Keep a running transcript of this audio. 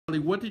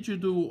What did you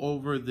do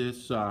over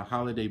this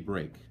holiday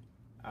break?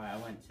 I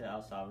went to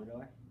El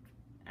Salvador,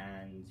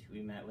 and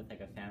we met with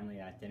like a family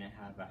that didn't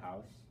have a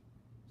house.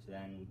 So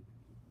then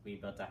we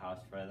built a house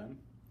for them.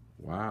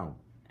 Wow.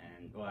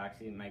 And well,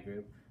 actually, my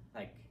group,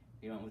 like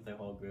we went with the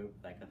whole group,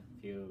 like a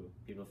few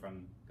people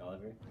from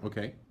Gulliver.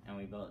 Okay. And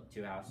we built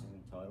 2 houses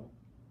in total.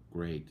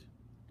 Great.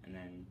 And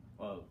then,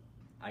 well,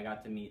 I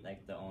got to meet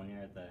like the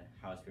owner of the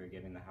house we were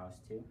giving the house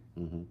to.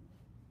 Mm-hmm.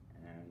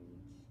 And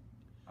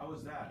how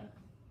was that?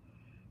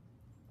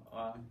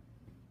 Well,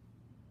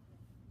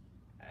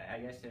 I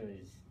guess it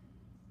was.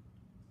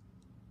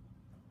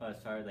 Well, it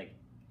started like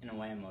in a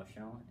way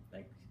emotional,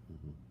 like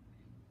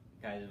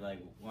because like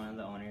one of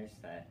the owners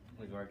that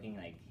was working,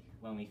 like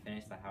when we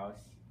finished the house,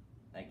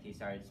 like he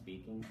started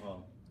speaking.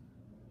 Well,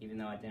 even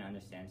though I didn't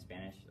understand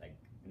Spanish like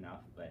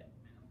enough, but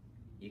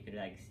you could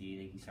like see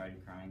that he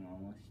started crying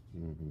almost,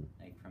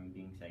 like from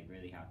being like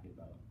really happy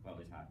about what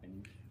was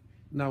happening.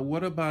 Now,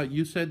 what about,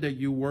 you said that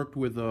you worked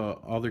with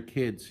other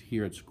kids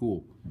here at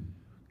school.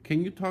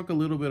 Can you talk a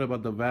little bit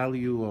about the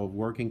value of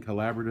working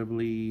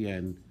collaboratively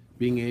and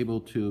being able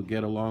to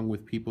get along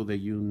with people that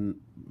you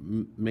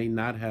may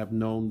not have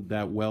known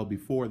that well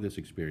before this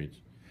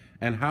experience?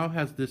 And how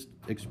has this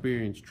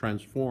experience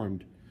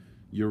transformed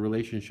your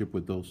relationship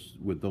with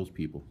those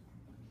people?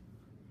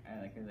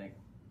 Like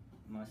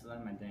most of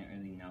them I didn't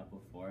really know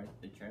before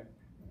the trip.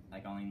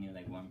 Like only knew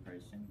like one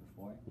person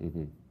before.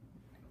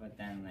 But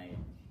then like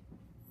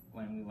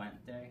when we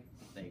went there,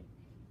 like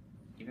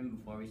even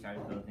before we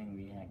started building,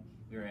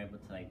 we were able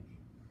to like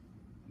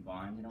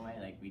bond in a way.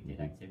 Like we did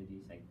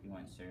activities, like we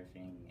went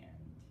surfing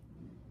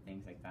and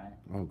things like that.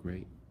 Oh,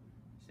 great.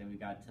 So we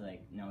got to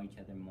like know each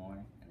other more,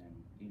 and then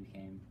we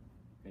became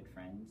good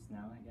friends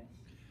now, I guess.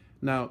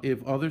 Now,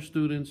 if other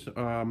students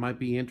might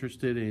be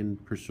interested in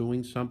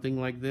pursuing something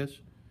like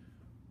this,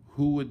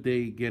 who would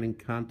they get in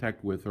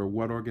contact with, or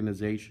what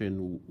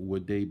organization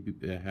would they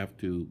have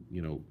to,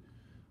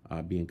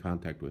 be in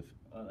contact with?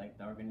 Well, like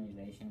the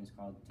organization is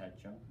called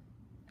TECHO.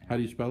 How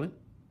do you spell it?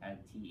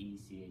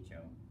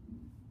 TECHO.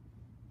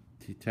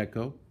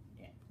 TECHO?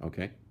 Yeah.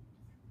 Okay.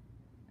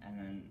 And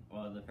then,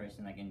 well, the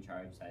person like in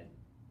charge that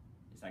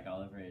is like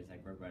Oliver is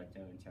like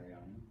Roberto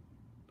Interiano.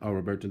 Oh,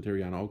 Roberto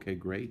Interiano. Okay,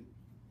 great.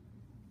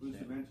 Who's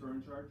the mentor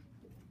in charge?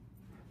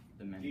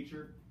 The mentor.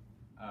 Teacher?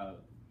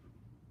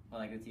 Well,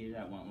 like the teacher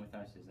that went with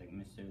us is like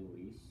Mr.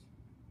 Luis.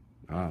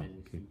 Okay.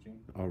 Teacher.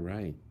 All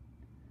right.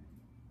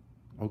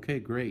 Okay,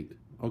 great.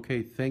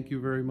 Okay, thank you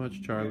very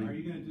much, Charlie. Are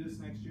you going to do this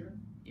next year?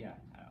 Yeah,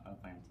 I'll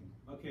plan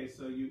to. Okay,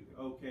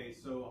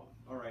 so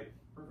all right,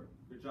 perfect.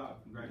 Good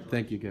job. Congratulations.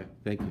 Thank you, guys.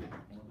 Thank you.